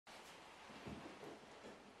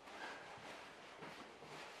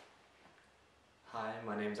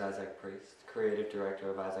my name's Isaac Priest, Creative Director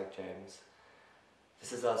of Isaac James.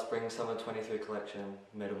 This is our Spring Summer 23 collection,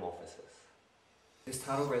 Metamorphosis. This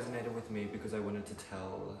title resonated with me because I wanted to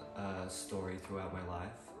tell a story throughout my life,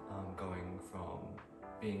 going from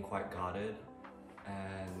being quite guarded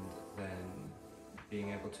and then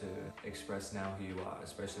being able to express now who you are,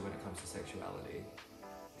 especially when it comes to sexuality.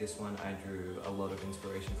 This one I drew a lot of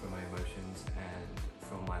inspiration from my emotions and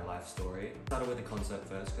from my life story. I started with the concept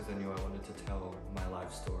first because I knew I wanted to tell my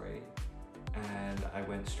life story, and I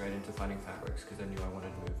went straight into finding fabrics because I knew I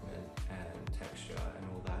wanted movement and texture and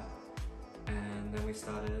all that. And then we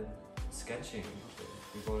started sketching.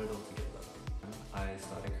 We brought it all together. I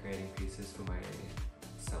started creating pieces for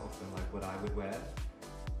myself and like what I would wear.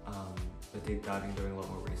 But deep diving, doing a lot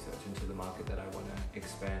more research into the market that I want to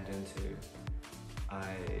expand into,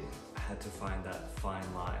 I had to find that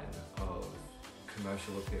fine line of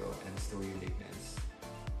commercial appeal and still uniqueness,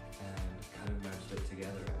 and kind of merged it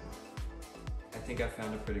together. And I think I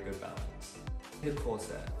found a pretty good balance. The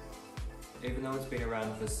corset, even though it's been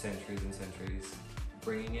around for centuries and centuries,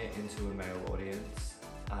 bringing it into a male audience,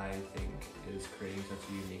 I think is creating such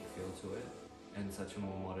a unique feel to it and such a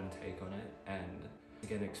more modern take on it, and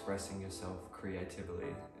again expressing yourself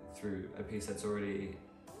creatively through a piece that's already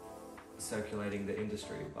circulating the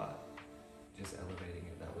industry, but just elevating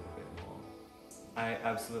it that little bit more. I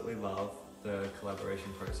absolutely love the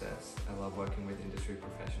collaboration process. I love working with industry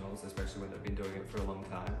professionals, especially when they've been doing it for a long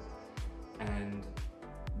time. And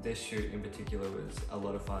this shoot in particular was a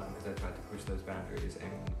lot of fun because I tried to push those boundaries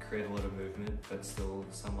and create a lot of movement, but still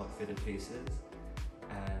somewhat fitted pieces.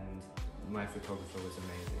 And my photographer was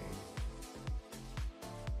amazing.